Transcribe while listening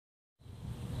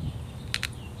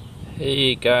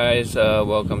Hey guys,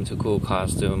 welcome to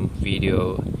CoolCostume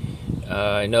video.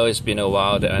 I know it's been a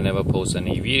while that I never post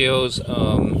any videos,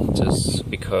 just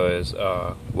because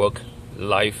work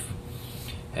life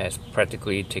has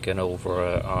practically taken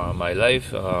over my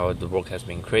life. The work has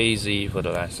been crazy for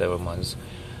the last 7 months.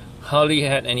 Hardly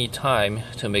had any time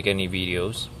to make any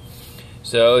videos,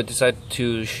 so I decided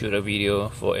to shoot a video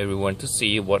for everyone to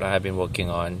see what I have been working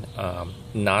on.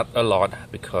 Not a lot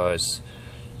because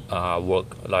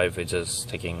work life is just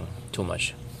taking too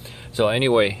much. So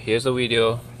anyway, here's a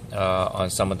video on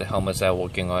some of the helmets I'm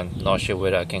working on. Not sure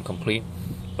whether I can complete,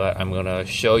 but I'm gonna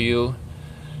show you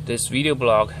this video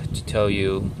blog to tell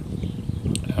you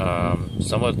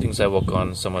some of the things I work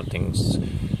on, some of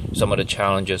the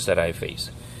challenges that I face.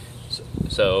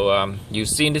 So you've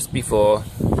seen this before.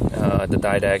 The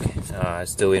Didact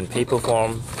still in paper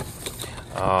form.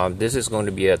 This is going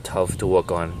to be tough to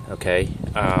work on. Okay,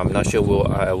 I'm not sure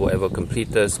I will ever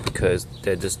complete this because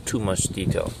there's just too much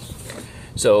detail.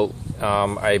 So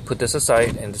I put this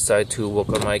aside and decided to work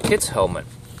on my kid's helmet.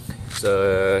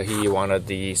 So he wanted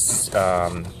the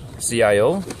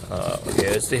CIO.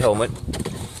 Here's the helmet.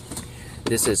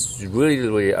 This is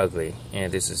really ugly,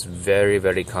 and this is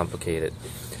very complicated.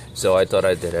 So I thought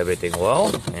I did everything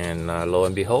well, and lo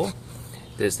and behold,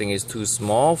 this thing is too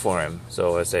small for him.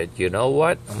 So I said, you know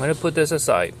what, I'm gonna put this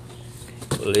aside,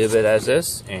 leave it as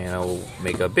is, and I'll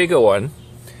make a bigger one.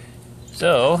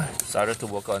 So started to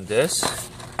work on this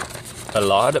a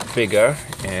lot bigger,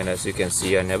 and as you can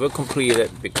see, I never completed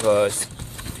because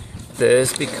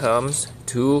this becomes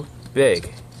too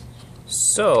big.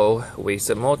 So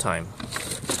wasted more time.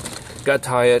 Got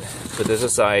tired, put this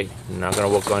aside, not gonna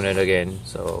work on it again.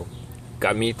 So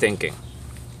got me thinking.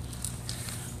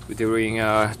 During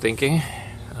thinking,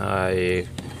 I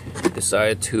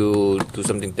decided to do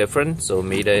something different, so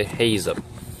made a Hazop.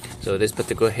 So this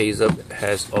particular Hazop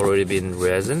has already been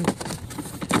resin,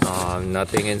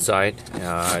 nothing inside.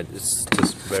 It's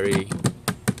just very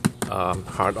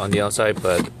hard on the outside,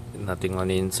 but nothing on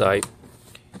the inside.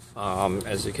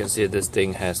 As you can see, this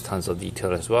thing has tons of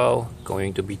detail as well,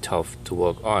 going to be tough to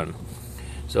work on.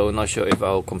 So not sure if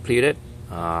I'll complete it,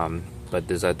 but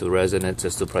decided to resin it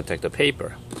just to protect the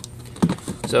paper.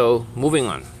 So moving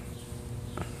on,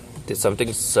 did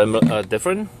something similar,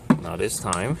 different. Now this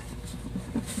time,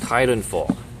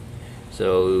 Titanfall.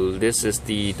 So this is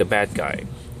the bad guy,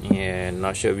 and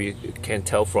not sure if you can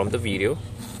tell from the video.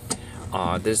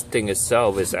 This thing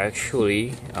itself is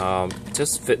actually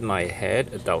just fit my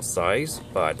head, adult size,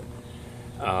 but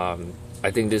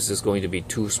I think this is going to be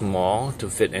too small to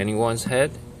fit anyone's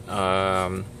head.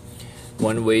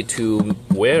 One way to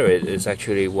wear it is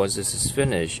actually, once this is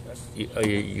finished,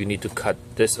 you need to cut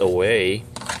this away,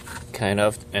 kind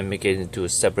of, and make it into a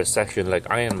separate section like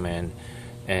Iron Man,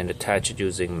 and attach it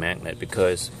using magnet,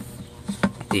 because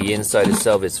the inside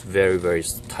itself is very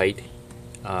tight.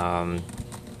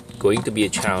 Going to be a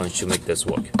challenge to make this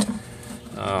work.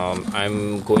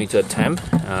 I'm going to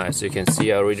attempt. As you can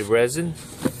see, I already resin,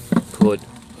 put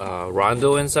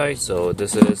rondo inside, so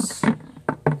this is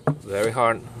very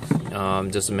hard.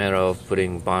 Just a matter of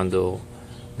putting bondo,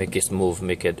 make it smooth,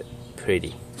 make it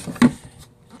pretty.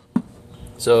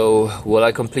 So will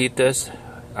I complete this?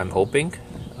 I'm hoping.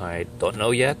 I don't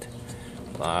know yet.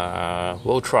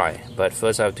 We'll try, but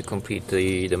first I have to complete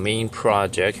the main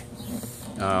project,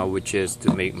 which is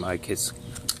to make my kid's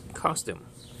costume.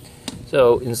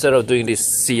 So instead of doing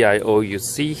this CIO you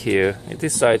see here, I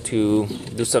decided to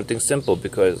do something simple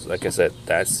because, like I said,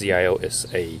 that CIO is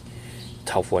a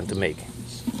tough one to make.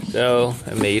 So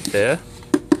I made the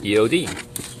EOD.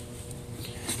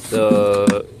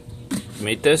 So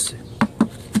made this.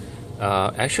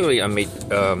 Actually, I made.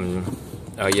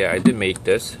 Yeah, I did make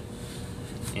this,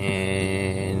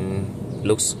 and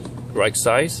looks right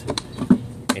size.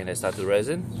 And I started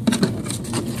resin,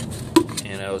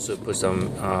 and I also put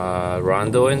some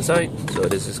rondo inside. So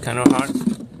this is kind of hard.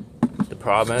 The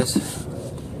problem is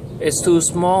it's too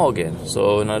small again.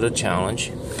 So another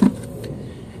challenge.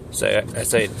 So I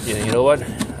said, you know what?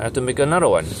 I have to make another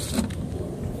one.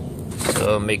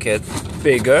 So make it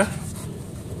bigger,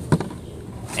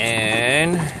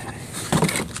 and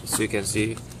so you can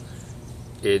see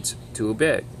it's too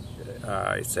big.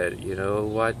 I said, you know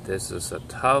what? This is a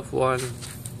tough one.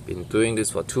 Been doing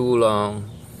this for too long.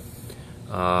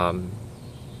 I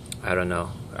don't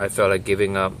know. I felt like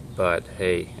giving up, but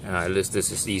hey, at least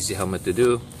this is easy helmet to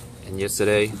do. And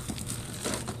yesterday,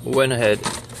 went ahead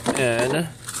and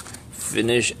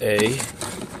finish a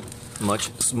much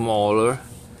smaller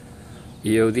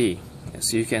EOD.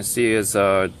 As you can see, is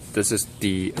this is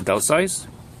the adult size,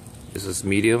 this is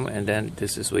medium, and then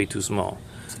this is way too small.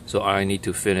 So I need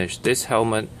to finish this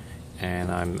helmet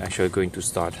and I'm actually going to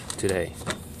start today.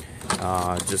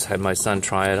 Just had my son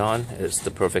try it on. It's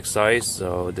the perfect size,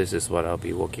 so this is what I'll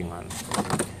be working on.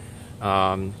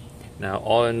 Now,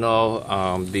 all in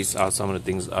all, these are some of the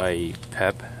things I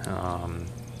prep.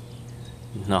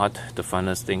 Not the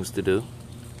funnest things to do.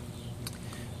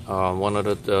 One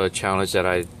of the challenge that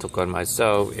I took on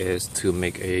myself is to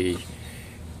make a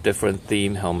different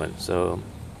theme helmet. So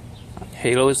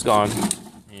Halo is gone,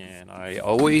 and I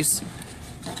always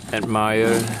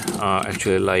admire,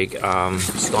 actually like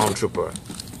Stormtrooper.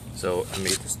 So I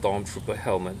made the Stormtrooper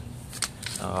helmet.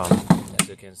 As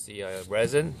you can see, I have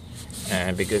resin,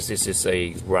 and because this is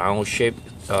a round shaped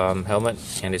helmet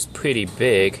and it's pretty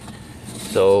big,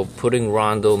 so putting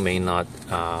rondo may not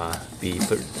be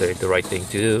the right thing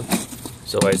to do.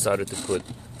 So I started to put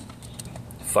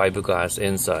fiberglass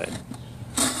inside.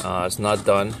 It's not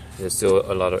done. There's still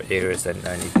a lot of areas that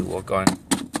I need to work on.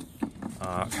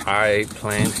 I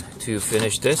plan to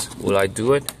finish this. Will I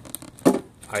do it?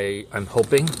 I'm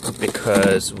hoping,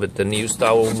 because with the new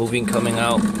Star Wars movie coming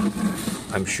out,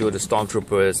 I'm sure the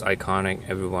Stormtrooper is iconic.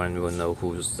 Everyone will know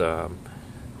who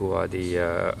are the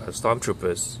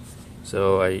Stormtroopers.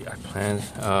 So I plan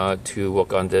to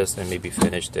work on this and maybe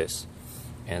finish this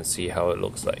and see how it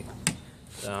looks like.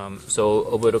 So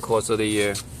over the course of the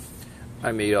year,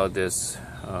 I made all this,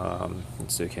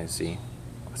 so you can see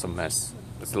it's a mess.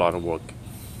 It's a lot of work.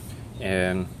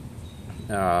 And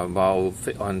while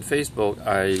on Facebook,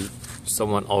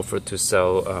 someone offered to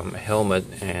sell a helmet,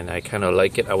 and I kind of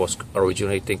like it. I was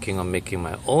originally thinking of making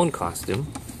my own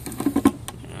costume,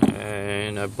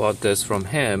 and I bought this from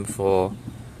him for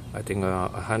I think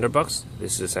 $100.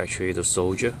 This is actually the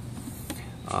soldier.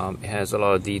 It has a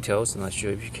lot of details. I'm not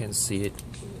sure if you can see it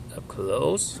up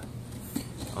close.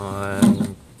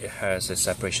 It has a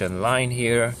separation line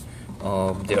here.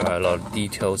 There are a lot of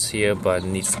details here, but it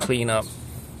needs cleanup.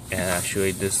 And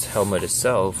actually, this helmet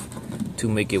itself, to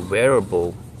make it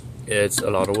wearable, it's a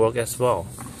lot of work as well.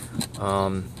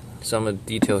 Some of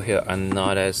the detail here are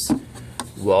not as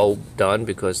well done,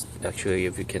 because actually,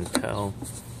 if you can tell,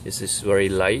 this is very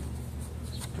light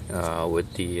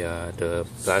with the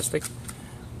plastic.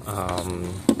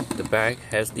 The back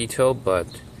has detail, but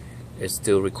it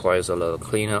still requires a lot of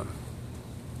cleanup.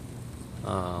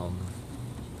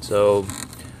 So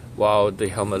while the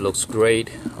helmet looks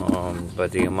great,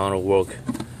 but the amount of work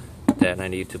that I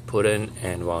need to put in,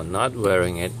 and while not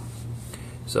wearing it,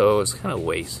 so it's kind of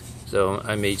waste. So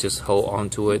I may just hold on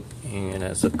to it and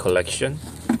as a collection.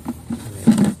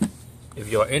 If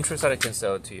you're interested, I can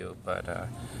sell it to you, but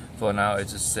for now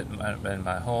it's just sitting in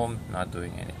my home, not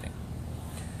doing anything.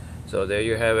 So there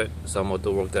you have it, some of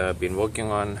the work that I've been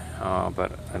working on,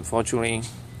 but unfortunately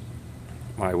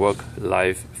my work,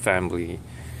 life, family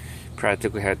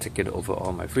practically had taken over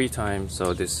all my free time,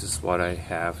 so this is what I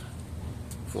have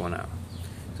for now.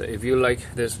 So if you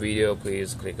like this video,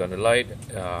 please click on the like,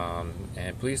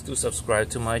 and please do subscribe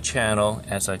to my channel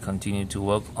as I continue to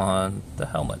work on the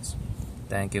helmets.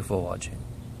 Thank you for watching.